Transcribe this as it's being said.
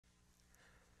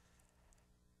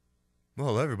Well,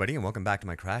 hello everybody, and welcome back to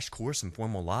my crash course in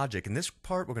formal logic. In this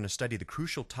part, we're going to study the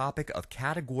crucial topic of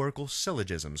categorical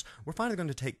syllogisms. We're finally going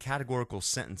to take categorical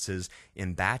sentences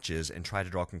in batches and try to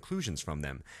draw conclusions from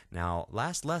them. Now,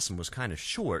 last lesson was kind of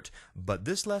short, but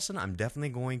this lesson I'm definitely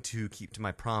going to keep to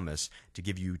my promise to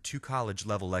give you 2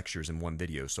 college-level lectures in one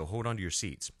video, so hold on to your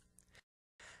seats.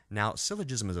 Now,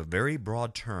 syllogism is a very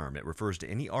broad term. It refers to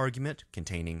any argument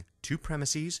containing 2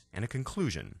 premises and a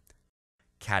conclusion.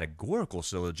 Categorical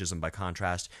syllogism, by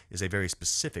contrast, is a very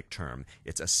specific term.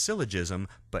 It's a syllogism,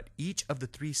 but each of the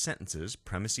 3 sentences,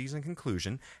 premises and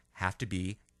conclusion, have to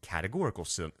be categorical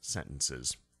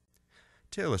sentences.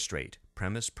 To illustrate,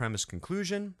 premise,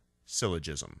 conclusion,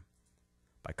 syllogism.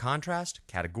 By contrast,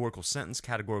 categorical sentence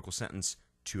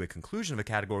to a conclusion of a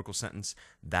categorical sentence,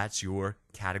 that's your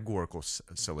categorical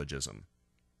syllogism.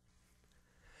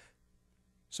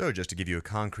 So, just to give you a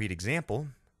concrete example,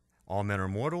 all men are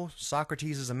mortal,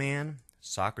 Socrates is a man,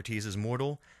 Socrates is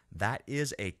mortal. That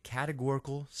is a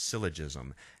categorical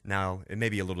syllogism. Now, it may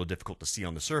be a little difficult to see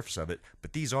on the surface of it,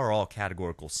 but these are all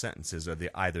categorical sentences of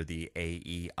either the A,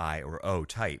 E, I, or O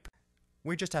type.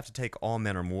 We just have to take all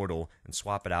men are mortal and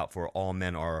swap it out for all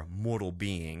men are mortal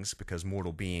beings, because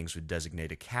mortal beings would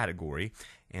designate a category.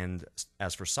 And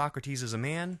as for Socrates is a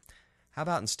man, how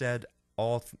about instead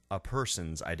a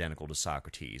person's identical to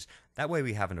Socrates? That way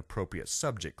we have an appropriate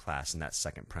subject class in that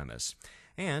second premise.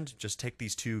 And just take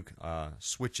these 2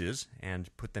 switches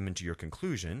and put them into your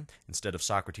conclusion. Instead of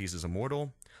Socrates is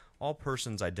immortal, all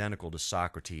persons identical to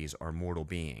Socrates are mortal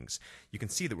beings. You can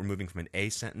see that we're moving from an A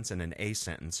sentence and an A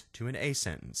sentence to an A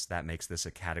sentence. That makes this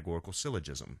a categorical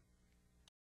syllogism.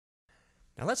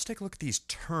 Now let's take a look at these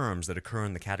terms that occur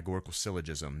in the categorical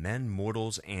syllogism, men,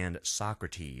 mortals, and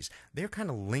Socrates. They're kind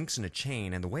of links in a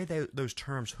chain, and the way those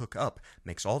terms hook up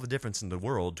makes all the difference in the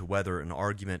world to whether an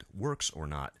argument works or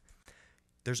not.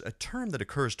 There's a term that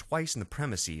occurs twice in the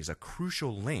premises, a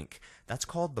crucial link. That's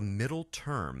called the middle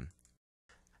term.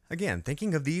 Again,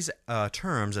 thinking of these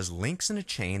terms as links in a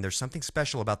chain, there's something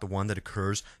special about the one that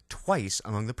occurs twice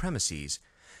among the premises.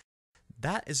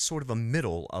 That is sort of a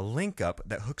middle, a link-up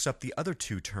that hooks up the other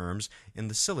 2 terms in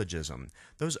the syllogism.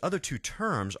 Those other 2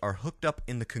 terms are hooked up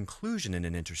in the conclusion in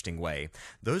an interesting way.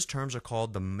 Those terms are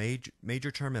called the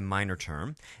major term and minor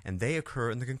term, and they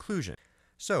occur in the conclusion.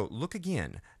 So, look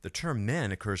again. The term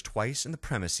men occurs twice in the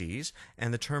premises,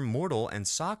 and the term mortal and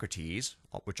Socrates,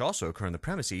 which also occur in the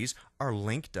premises, are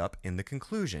linked up in the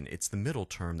conclusion. It's the middle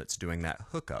term that's doing that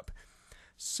hookup.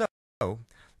 So,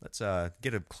 let's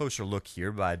get a closer look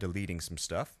here by deleting some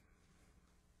stuff.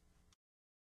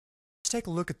 Let's take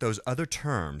a look at those other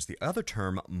terms. The other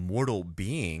term, mortal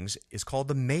beings, is called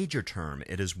the major term.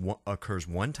 It occurs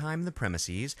 1 time in the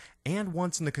premises and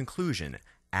once in the conclusion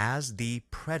as the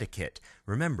predicate.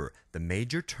 Remember, the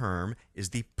major term is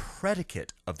the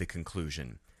predicate of the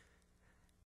conclusion.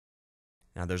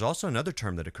 Now, there's also another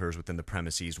term that occurs within the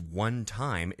premises 1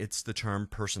 time. It's the term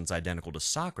persons identical to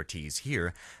Socrates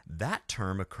here. That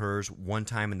term occurs 1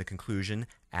 time in the conclusion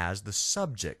as the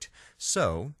subject.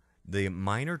 So, the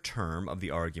minor term of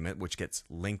the argument, which gets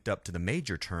linked up to the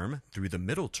major term through the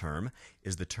middle term,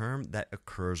 is the term that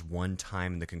occurs 1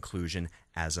 time in the conclusion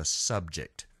as a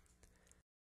subject.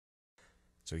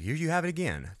 So here you have it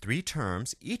again, 3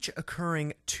 terms, each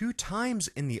occurring 2 times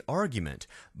in the argument,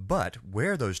 but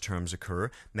where those terms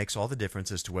occur makes all the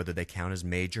difference as to whether they count as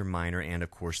major, minor, and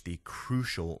of course the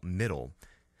crucial middle.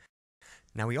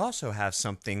 Now we also have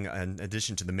something in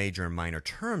addition to the major and minor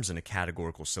terms in a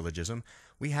categorical syllogism.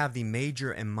 We have the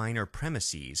major and minor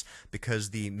premises. Because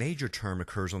the major term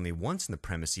occurs only once in the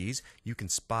premises, you can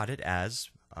spot it as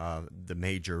the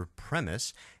major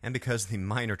premise, and because the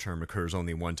minor term occurs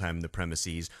only 1 time in the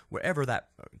premises, wherever that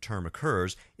term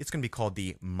occurs, it's going to be called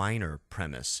the minor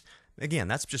premise. Again,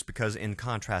 that's just because in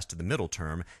contrast to the middle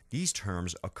term, these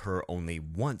terms occur only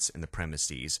once in the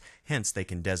premises, hence they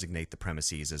can designate the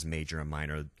premises as major and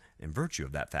minor in virtue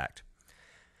of that fact.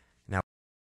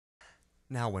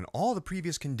 Now, when all the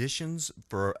previous conditions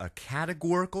for a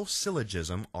categorical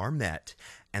syllogism are met,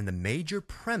 and the major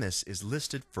premise is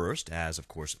listed first, as of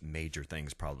course major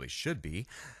things probably should be,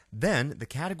 then the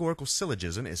categorical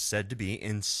syllogism is said to be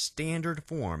in standard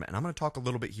form. And I'm going to talk a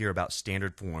little bit here about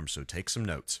standard form, so take some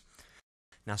notes.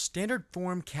 Now, standard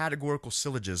form categorical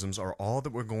syllogisms are all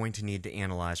that we're going to need to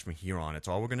analyze from here on. It's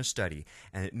all we're going to study,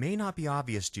 and it may not be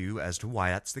obvious to you as to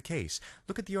why that's the case.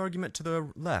 Look at the argument to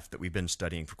the left that we've been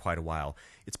studying for quite a while.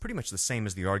 It's pretty much the same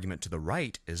as the argument to the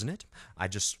right, isn't it? I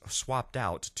just swapped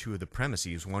out 2 of the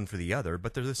premises, one for the other,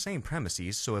 but they're the same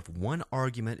premises, so if one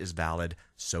argument is valid,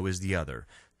 so is the other.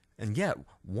 And yet,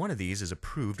 one of these is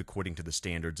approved according to the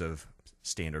standards of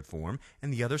standard form,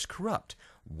 and the other's corrupt.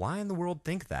 Why in the world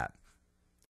think that?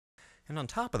 And on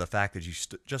top of the fact that you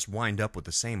just wind up with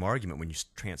the same argument when you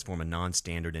transform a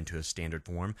non-standard into a standard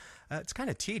form, it's kind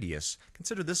of tedious.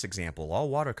 Consider this example. All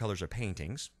watercolors are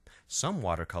paintings. Some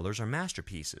watercolors are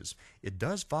masterpieces. It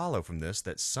does follow from this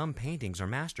that some paintings are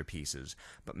masterpieces,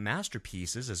 but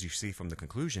masterpieces, as you see from the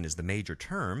conclusion, is the major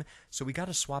term, so we got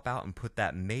to swap out and put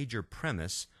that major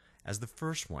premise as the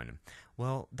first one.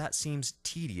 Well, that seems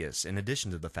tedious in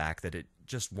addition to the fact that it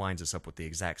just winds us up with the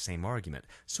exact same argument.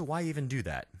 So why even do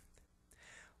that?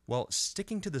 Well,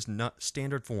 sticking to this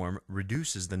standard form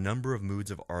reduces the number of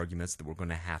moods of arguments that we're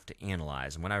going to have to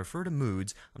analyze. And when I refer to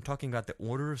moods, I'm talking about the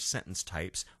order of sentence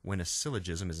types when a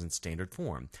syllogism is in standard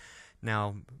form.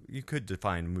 Now, you could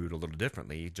define mood a little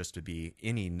differently, just to be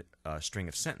any string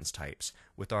of sentence types.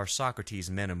 With our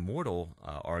Socrates men immortal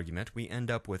argument, we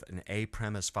end up with an A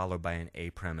premise followed by an A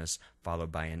premise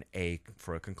followed by an A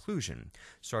for a conclusion.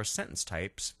 So our sentence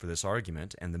types for this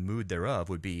argument and the mood thereof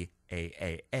would be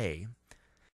A.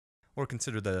 Or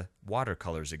consider the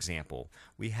watercolors example.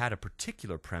 We had a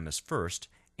particular premise first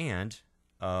and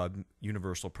a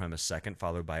universal premise second,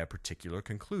 followed by a particular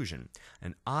conclusion,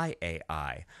 an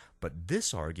IAI. But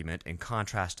this argument, in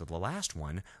contrast to the last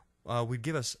one, would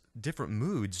give us different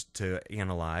moods to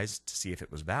analyze to see if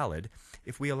it was valid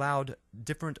if we allowed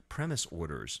different premise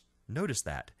orders. Notice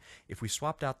that. If we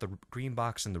swapped out the green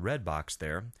box and the red box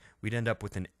there, we'd end up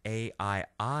with an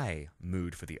AII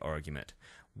mood for the argument.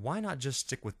 Why not just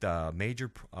stick with the major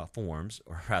forms,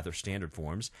 or rather standard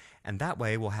forms, and that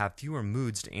way we'll have fewer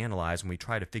moods to analyze when we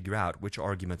try to figure out which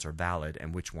arguments are valid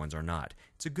and which ones are not.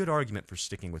 It's a good argument for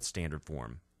sticking with standard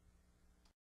form.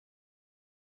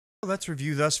 Let's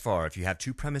review thus far. If you have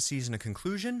two premises and a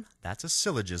conclusion, that's a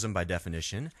syllogism by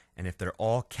definition, and if they're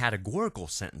all categorical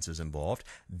sentences involved,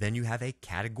 then you have a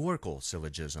categorical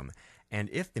syllogism. And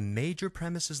if the major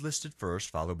premise is listed first,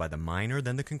 followed by the minor,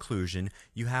 then the conclusion,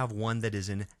 you have one that is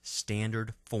in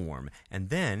standard form. And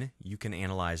then you can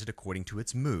analyze it according to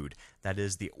its mood, that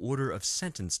is, the order of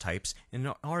sentence types in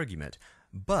an argument.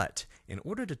 But in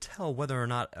order to tell whether or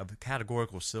not a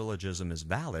categorical syllogism is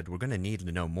valid, we're going to need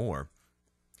to know more.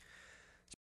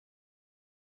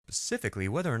 Specifically,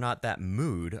 whether or not that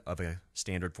mood of a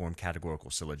standard form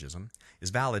categorical syllogism is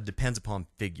valid depends upon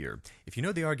figure. If you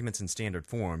know the arguments in standard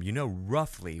form, you know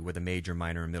roughly where the major,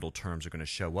 minor, and middle terms are going to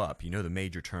show up. You know the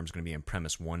major term is going to be in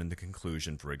premise 1 and the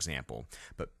conclusion, for example.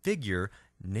 But figure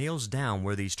nails down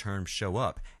where these terms show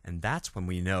up, and that's when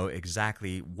we know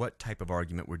exactly what type of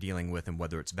argument we're dealing with and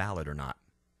whether it's valid or not.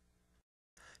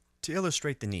 To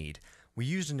illustrate the need, we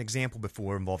used an example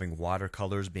before involving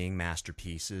watercolors being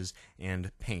masterpieces and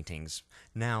paintings.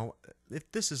 Now, if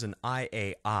this is an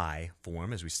IAI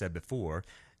form, as we said before,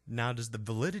 now does the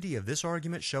validity of this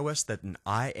argument show us that an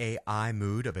IAI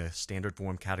mood of a standard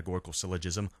form categorical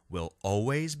syllogism will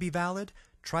always be valid?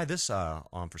 Try this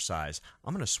on for size.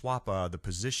 I'm going to swap the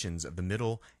positions of the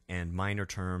middle and minor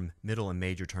term, middle and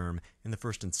major term in the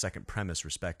first and second premise,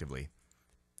 respectively.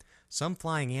 Some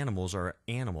flying animals are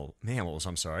mammals.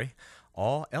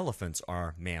 All elephants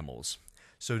are mammals.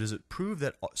 So does it prove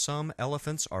that some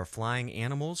elephants are flying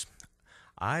animals?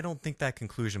 I don't think that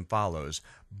conclusion follows.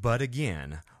 But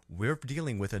again, we're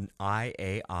dealing with an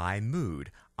IAI mood.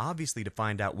 Obviously, to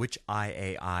find out which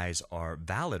IAIs are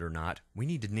valid or not, we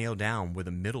need to nail down where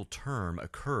the middle term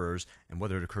occurs and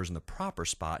whether it occurs in the proper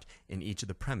spot in each of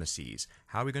the premises.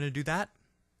 How are we going to do that?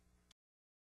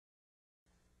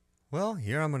 Well,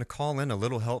 here I'm going to call in a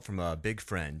little help from a big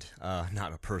friend.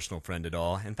 Not a personal friend at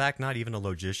all. In fact, not even a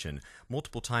logician.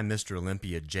 Multiple-time Mr.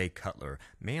 Olympia Jay Cutler.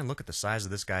 Man, look at the size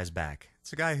of this guy's back.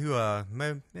 It's a guy who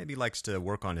maybe likes to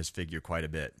work on his figure quite a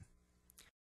bit.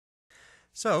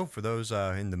 So, for those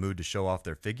in the mood to show off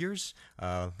their figures,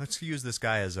 let's use this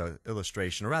guy as an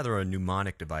illustration, or rather a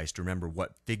mnemonic device to remember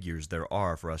what figures there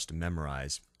are for us to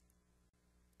memorize.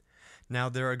 Now,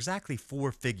 there are exactly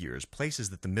 4 figures,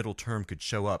 places that the middle term could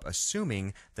show up,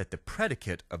 assuming that the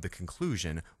predicate of the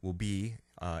conclusion will be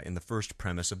in the first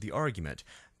premise of the argument.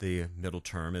 The middle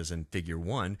term, as in figure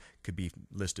 1, could be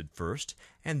listed first,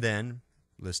 and then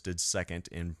listed second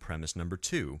in premise number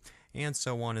 2, and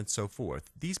so on and so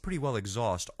forth. These pretty well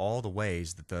exhaust all the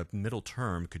ways that the middle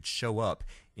term could show up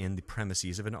in the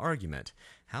premises of an argument.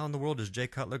 How in the world is Jay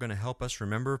Cutler going to help us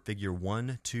remember figure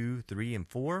 1, 2, 3, and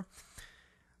 4?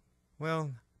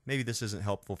 Well, maybe this isn't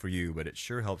helpful for you, but it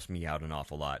sure helps me out an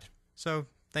awful lot. So,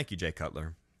 thank you, Jay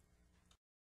Cutler.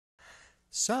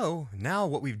 So, now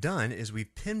what we've done is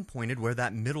we've pinpointed where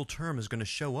that middle term is going to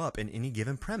show up in any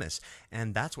given premise.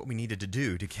 And that's what we needed to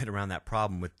do to get around that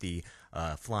problem with the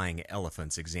flying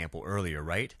elephants example earlier,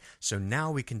 right? So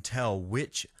now we can tell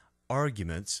which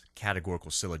arguments, categorical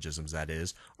syllogisms that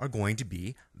is, are going to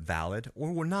be valid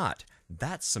or not.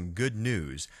 That's some good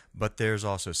news, but there's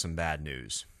also some bad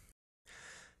news.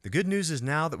 The good news is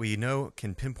now that we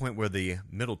can pinpoint where the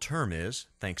middle term is,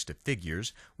 thanks to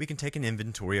figures, we can take an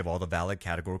inventory of all the valid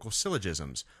categorical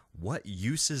syllogisms. What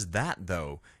use is that,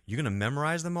 though? You're going to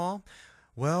memorize them all?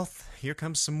 Well, here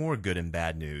comes some more good and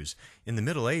bad news. In the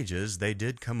Middle Ages, they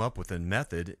did come up with a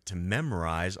method to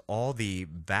memorize all the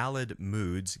valid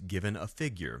moods given a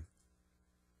figure.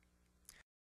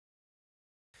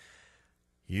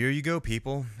 Here you go,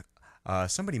 people.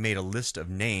 Somebody made a list of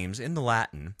names in the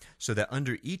Latin so that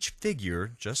under each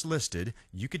figure just listed,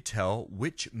 you could tell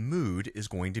which mood is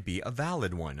going to be a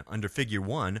valid one. Under figure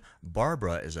 1,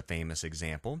 Barbara is a famous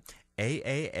example.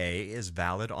 AAA is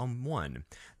valid on 1.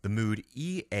 The mood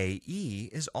EAE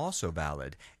is also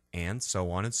valid, and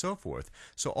so on and so forth.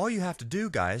 So all you have to do,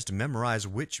 guys, to memorize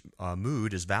which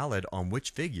mood is valid on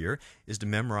which figure is to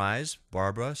memorize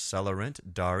Barbara, Celerant,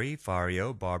 Dari,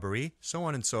 Fario, Barbary, so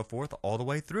on and so forth all the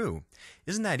way through.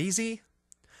 Isn't that easy?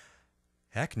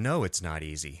 Heck no, it's not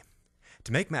easy.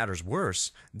 To make matters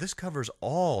worse, this covers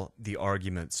all the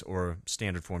arguments or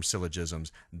standard form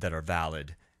syllogisms that are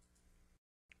valid.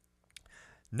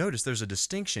 Notice there's a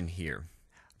distinction here.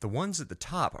 The ones at the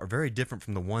top are very different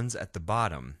from the ones at the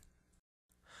bottom.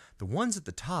 The ones at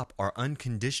the top are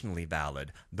unconditionally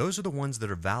valid. Those are the ones that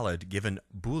are valid given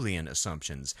Boolean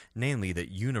assumptions, namely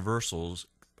that universals,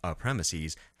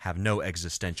 premises, have no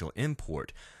existential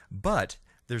import. But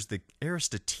there's the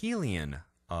Aristotelian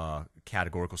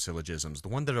categorical syllogisms, the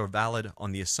ones that are valid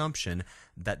on the assumption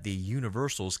that the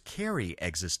universals carry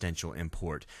existential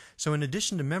import. So in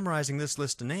addition to memorizing this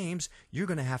list of names, you're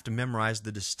going to have to memorize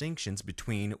the distinctions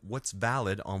between what's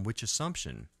valid on which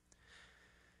assumption.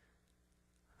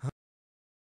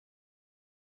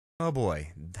 Oh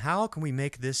boy, how can we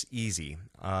make this easy?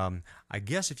 I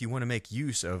guess if you want to make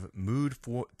use of mood,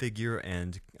 figure,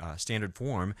 and standard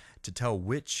form to tell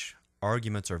which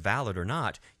arguments are valid or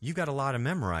not, you've got a lot of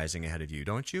memorizing ahead of you,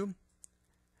 don't you?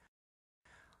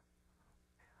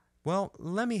 Well,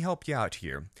 let me help you out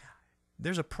here.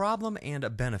 There's a problem and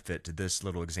a benefit to this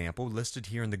little example listed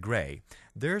here in the gray.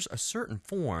 There's a certain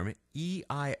form,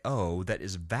 EIO, that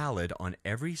is valid on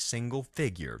every single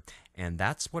figure, and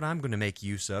that's what I'm going to make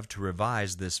use of to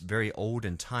revise this very old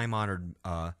and time-honored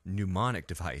mnemonic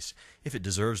device. If it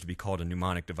deserves to be called a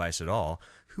mnemonic device at all,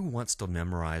 who wants to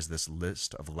memorize this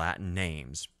list of Latin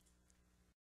names?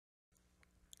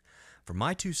 For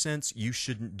my 2 cents, you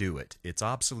shouldn't do it. It's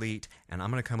obsolete, and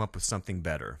I'm going to come up with something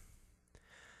better.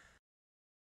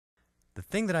 The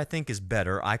thing that I think is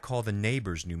better, I call the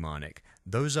neighbors mnemonic.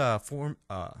 Those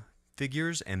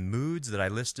figures and moods that I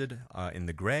listed in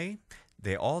the gray,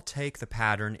 they all take the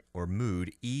pattern or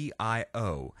mood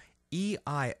EIO.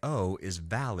 EIO is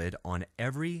valid on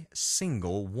every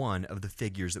single one of the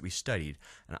figures that we studied.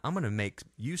 And I'm going to make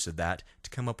use of that to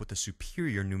come up with a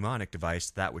superior mnemonic device,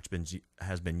 that which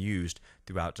has been used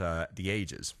throughout the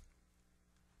ages.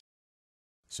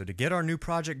 So to get our new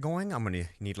project going, I'm going to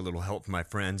need a little help from my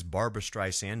friends Barbra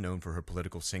Streisand, known for her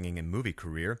political singing and movie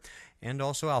career, and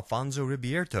also Alfonso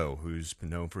Ribeiro, who's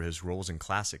known for his roles in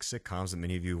classic sitcoms that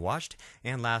many of you watched,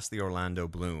 and lastly Orlando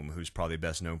Bloom, who's probably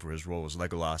best known for his role as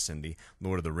Legolas in the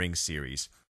Lord of the Rings series.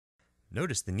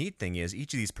 Notice the neat thing is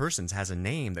each of these persons has a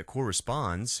name that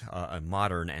corresponds, a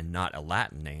modern and not a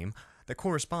Latin name, that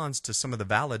corresponds to some of the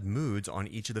valid moods on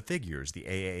each of the figures, the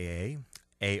AAA,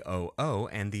 AOO,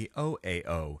 and the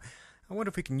OAO. I wonder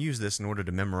if we can use this in order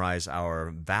to memorize our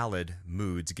valid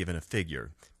moods given a figure.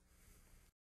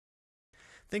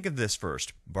 Think of this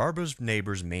first. Barbara's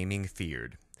neighbors maiming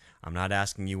feared. I'm not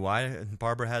asking you why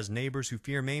Barbara has neighbors who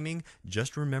fear maiming.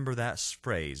 Just remember that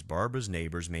phrase, Barbara's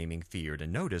neighbors maiming feared.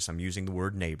 And notice I'm using the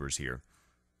word neighbors here.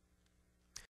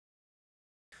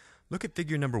 Look at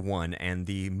figure number 1 and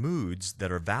the moods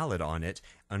that are valid on it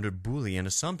under Boolean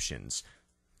assumptions.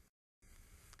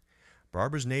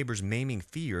 Barbara's neighbors maiming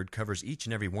feared covers each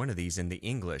and every one of these in the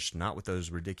English, not with those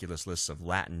ridiculous lists of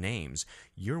Latin names.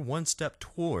 You're one step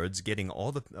towards getting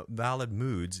all the valid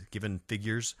moods given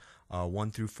figures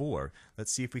 1 through 4.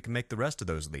 Let's see if we can make the rest of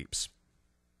those leaps.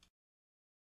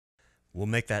 We'll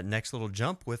make that next little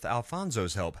jump with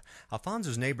Alfonso's help.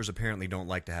 Alfonso's neighbors apparently don't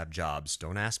like to have jobs.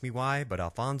 Don't ask me why, but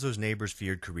Alfonso's neighbors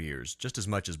feared careers, just as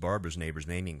much as Barbara's neighbors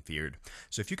maiming feared.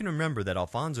 So if you can remember that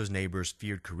Alfonso's neighbors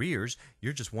feared careers,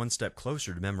 you're just one step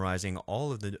closer to memorizing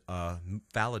all of the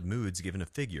valid moods given a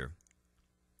figure.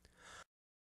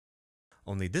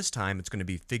 Only this time it's going to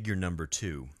be figure number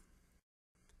 2.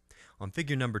 On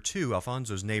figure number 2,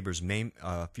 Alfonso's neighbors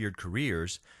feared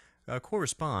careers.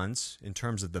 corresponds, in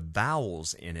terms of the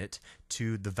vowels in it,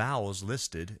 to the vowels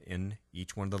listed in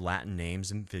each one of the Latin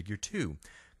names in Figure 2.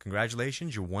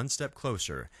 Congratulations, you're one step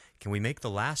closer. Can we make the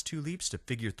last two leaps to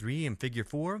Figure 3 and Figure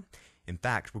 4? In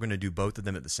fact, we're going to do both of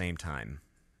them at the same time.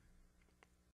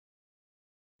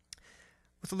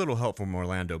 With a little help from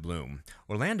Orlando Bloom.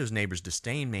 Orlando's neighbors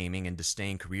disdain maiming and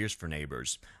disdain careers for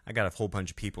neighbors. I got a whole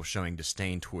bunch of people showing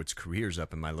disdain towards careers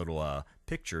up in my little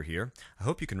picture here. I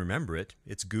hope you can remember it.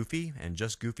 It's goofy and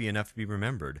just goofy enough to be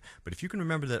remembered. But if you can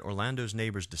remember that Orlando's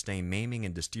neighbors disdain maiming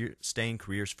and disdain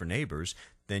careers for neighbors,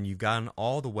 then you've gotten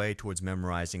all the way towards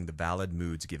memorizing the valid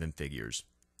moods given figures.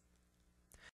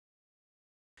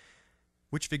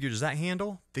 Which figure does that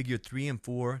handle? Figure 3 and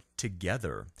 4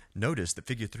 together. Notice that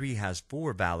Figure 3 has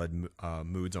 4 valid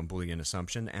moods on Boolean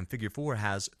assumption, and Figure 4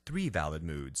 has 3 valid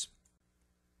moods.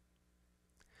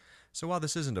 So while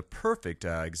this isn't a perfect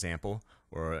example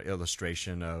or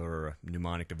illustration or a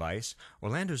mnemonic device,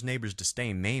 Orlando's neighbors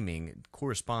disdain maiming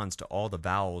corresponds to all the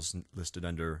vowels listed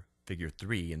under Figure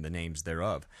 3 and the names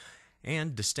thereof.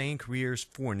 And disdain careers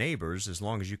for neighbors, as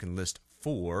long as you can list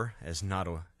 4 as not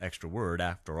an extra word.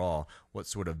 After all, what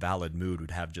sort of valid mood would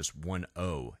have just one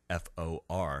O,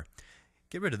 F-O-R?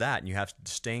 Get rid of that and you have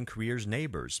disdain careers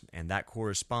neighbors, and that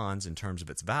corresponds in terms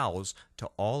of its vowels to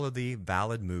all of the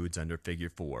valid moods under Figure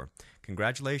 4.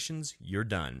 Congratulations, you're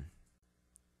done.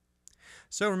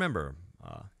 So remember,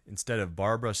 instead of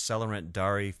Barbara, Celerant,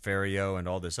 Dari, Ferio, and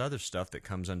all this other stuff that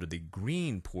comes under the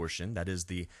green portion, that is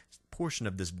the portion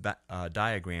of this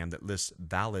diagram that lists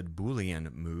valid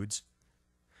Boolean moods,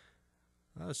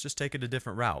 let's just take it a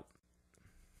different route.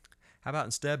 How about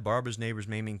instead, Barbara's neighbors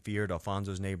maiming feared,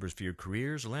 Alfonso's neighbors feared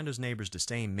careers, Orlando's neighbors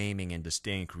disdain maiming and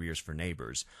disdain careers for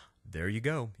neighbors. There you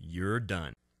go, you're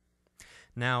done.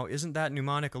 Now, isn't that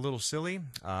mnemonic a little silly?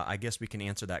 I guess we can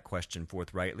answer that question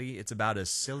forthrightly. It's about as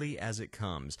silly as it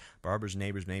comes. Barbara's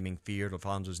neighbors maiming feared,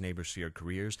 Alfonso's neighbors feared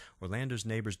careers, Orlando's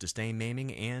neighbors disdain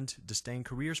maiming and disdain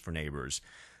careers for neighbors.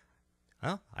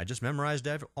 Well, I just memorized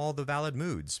all the valid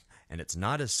moods, and it's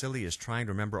not as silly as trying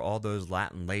to remember all those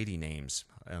Latin lady names,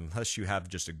 unless you have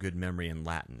just a good memory in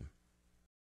Latin.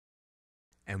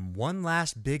 And one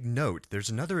last big note, there's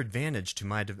another advantage to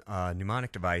my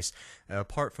mnemonic device,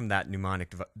 apart from that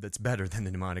mnemonic that's better than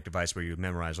the mnemonic device where you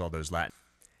memorize all those Latin.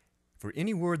 For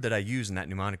any word that I use in that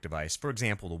mnemonic device, for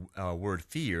example, the word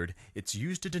feared, it's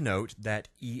used to denote that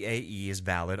EAE is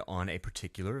valid on a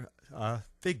particular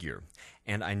figure.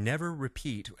 And I never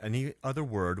repeat any other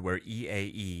word where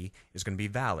EAE is going to be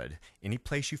valid. Any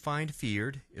place you find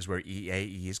feared is where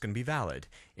EAE is going to be valid.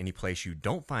 Any place you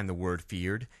don't find the word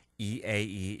feared,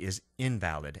 EAE is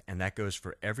invalid. And that goes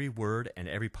for every word and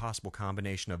every possible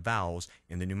combination of vowels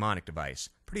in the mnemonic device.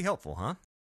 Pretty helpful, huh?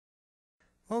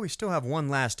 Well, we still have one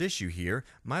last issue here.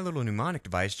 My little mnemonic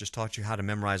device just taught you how to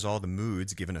memorize all the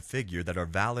moods given a figure that are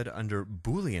valid under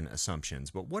Boolean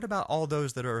assumptions. But what about all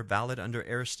those that are valid under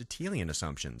Aristotelian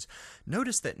assumptions?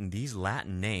 Notice that in these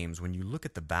Latin names, when you look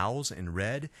at the vowels in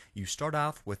red, you start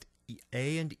off with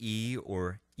A and E,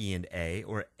 or E and A,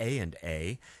 or A and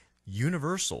A,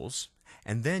 universals,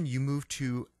 and then you move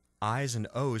to I's and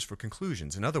O's for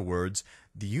conclusions. In other words,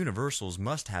 the universals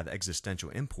must have existential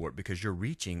import because you're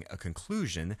reaching a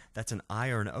conclusion that's an I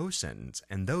or an O sentence,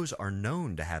 and those are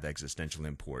known to have existential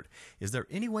import. Is there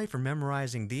any way for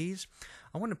memorizing these?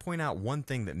 I want to point out one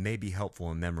thing that may be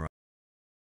helpful in memorizing.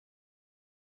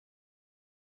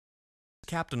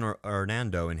 Captain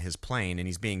Hernando in his plane, and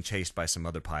he's being chased by some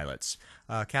other pilots.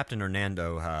 Captain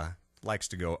Hernando likes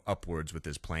to go upwards with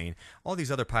his plane. All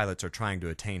these other pilots are trying to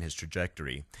attain his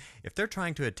trajectory. If they're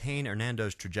trying to attain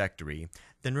Hernando's trajectory,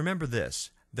 then remember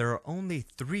this. There are only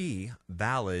 3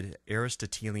 valid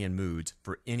Aristotelian moods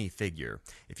for any figure.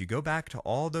 If you go back to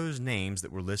all those names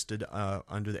that were listed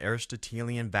under the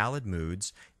Aristotelian valid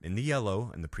moods in the yellow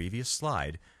in the previous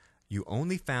slide, you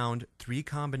only found 3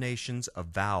 combinations of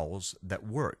vowels that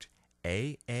worked.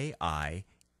 A, A-I,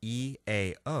 E,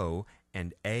 A-O,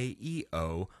 and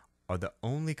A-E-O are the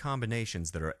only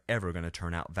combinations that are ever going to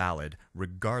turn out valid,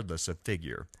 regardless of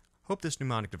figure. Hope this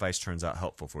mnemonic device turns out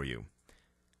helpful for you.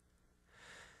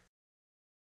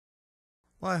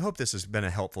 Well, I hope this has been a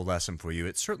helpful lesson for you.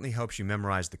 It certainly helps you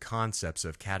memorize the concepts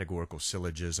of categorical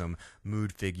syllogism,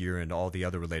 mood figure, and all the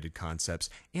other related concepts,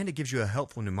 and it gives you a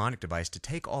helpful mnemonic device to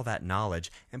take all that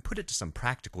knowledge and put it to some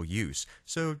practical use.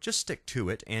 So just stick to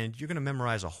it, and you're going to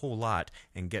memorize a whole lot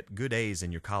and get good A's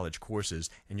in your college courses,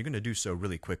 and you're going to do so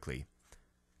really quickly.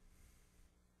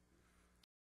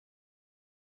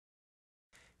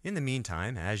 In the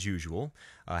meantime, as usual,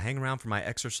 hang around for my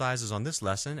exercises on this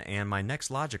lesson and my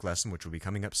next logic lesson, which will be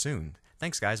coming up soon.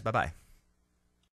 Thanks, guys. Bye-bye.